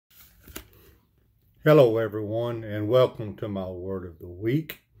Hello, everyone, and welcome to my Word of the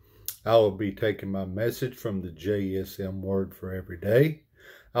Week. I will be taking my message from the JSM Word for Every Day.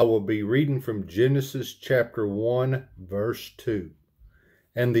 I will be reading from Genesis chapter 1, verse 2.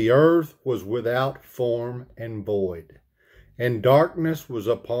 And the earth was without form and void, and darkness was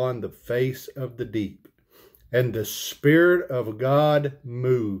upon the face of the deep, and the Spirit of God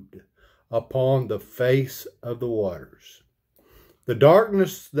moved upon the face of the waters. The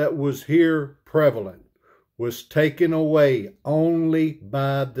darkness that was here prevalent was taken away only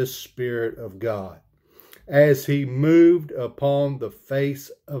by the Spirit of God as he moved upon the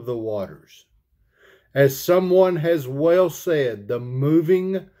face of the waters. As someone has well said, the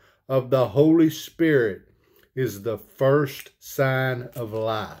moving of the Holy Spirit is the first sign of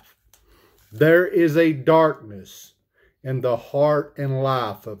life. There is a darkness in the heart and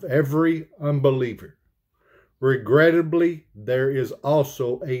life of every unbeliever. Regrettably, there is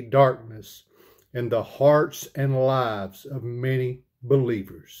also a darkness in the hearts and lives of many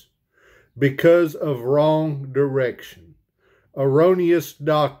believers because of wrong direction, erroneous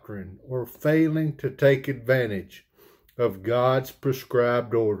doctrine, or failing to take advantage of God's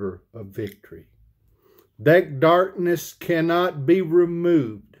prescribed order of victory. That darkness cannot be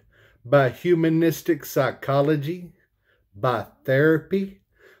removed by humanistic psychology, by therapy,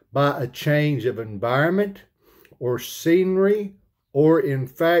 by a change of environment, or scenery, or in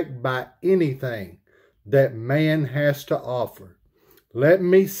fact by anything that man has to offer. Let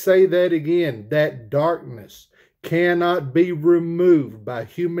me say that again. That darkness cannot be removed by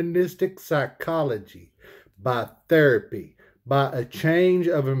humanistic psychology, by therapy, by a change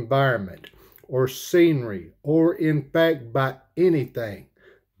of environment or scenery, or in fact by anything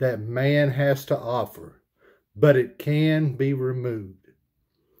that man has to offer. But it can be removed.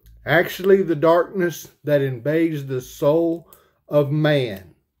 Actually, the darkness that invades the soul of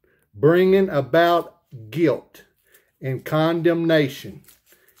man, bringing about guilt and condemnation,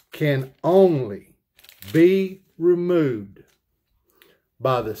 can only be removed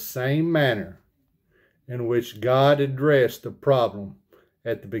by the same manner in which God addressed the problem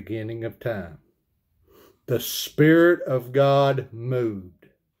at the beginning of time. The Spirit of God moved,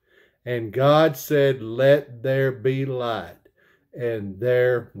 and God said, "Let there be light." And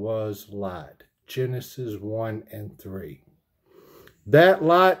there was light. Genesis 1 and 3. That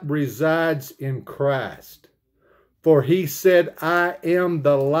light resides in Christ. For he said, "I am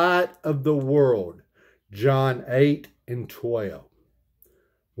the light of the world." John 8 and 12.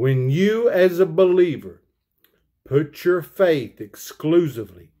 When you as a believer put your faith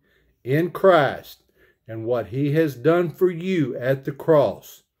exclusively in Christ and what he has done for you at the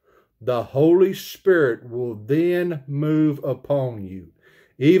cross, the Holy Spirit will then move upon you,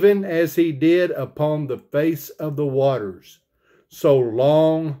 even as he did upon the face of the waters so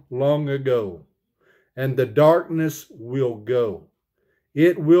long, long ago. And the darkness will go.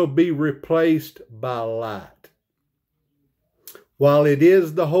 It will be replaced by light. While it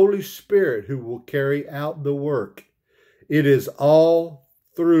is the Holy Spirit who will carry out the work, it is all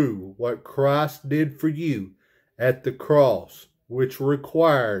through what Christ did for you at the cross, which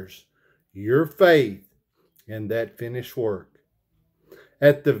requires your faith in that finished work.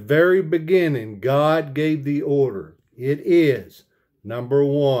 At the very beginning, God gave the order. It is, number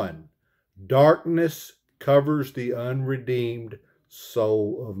one, darkness covers the unredeemed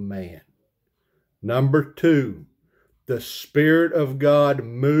soul of man. Number two, the Spirit of God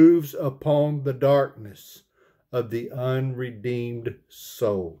moves upon the darkness of the unredeemed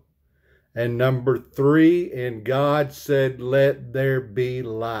soul. And number three, and God said, "Let there be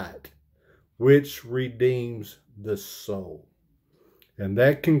light," which redeems the soul. And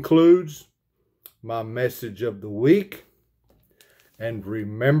that concludes my message of the week. And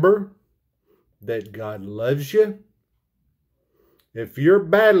remember that God loves you. If you're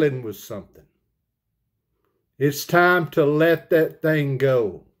battling with something, it's time to let that thing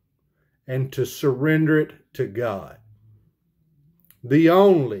go and to surrender it to God. The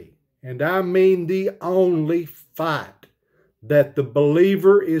only, and I mean the only, fight that the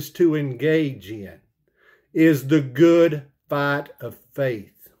believer is to engage in is the good fight of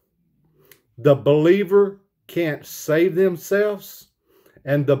faith. The believer can't save themselves,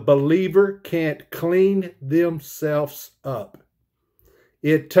 and the believer can't clean themselves up.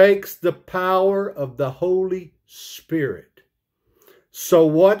 It takes the power of the Holy Spirit. So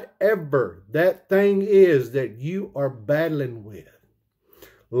whatever that thing is that you are battling with,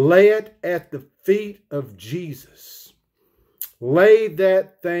 lay it at the feet of Jesus. Lay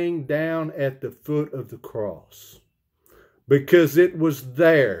that thing down at the foot of the cross, because it was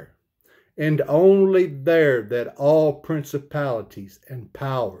there and only there that all principalities and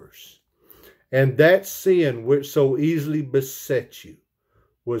powers And that sin which so easily besets you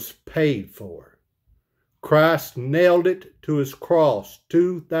was paid for. Christ nailed it to his cross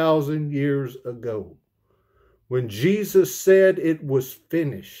 2,000 years ago. When Jesus said it was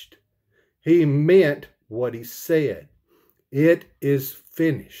finished, he meant what he said. It is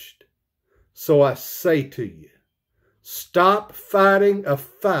finished. So I say to you, stop fighting a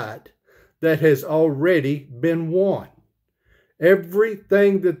fight that has already been won.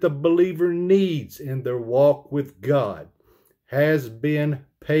 Everything that the believer needs in their walk with God has been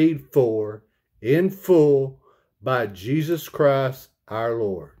paid for in full by Jesus Christ our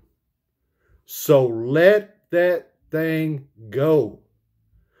Lord. So let that thing go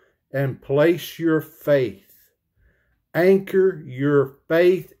and place your faith. Anchor your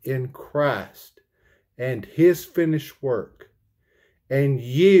faith in Christ and his finished work, and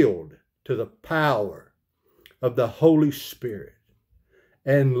yield to the power of the Holy Spirit,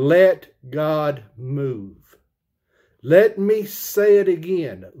 and let God move. Let me say it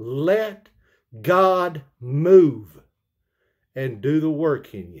again. Let God move and do the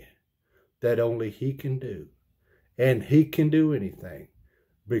work in you that only he can do. And he can do anything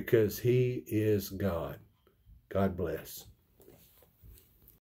because he is God. God bless.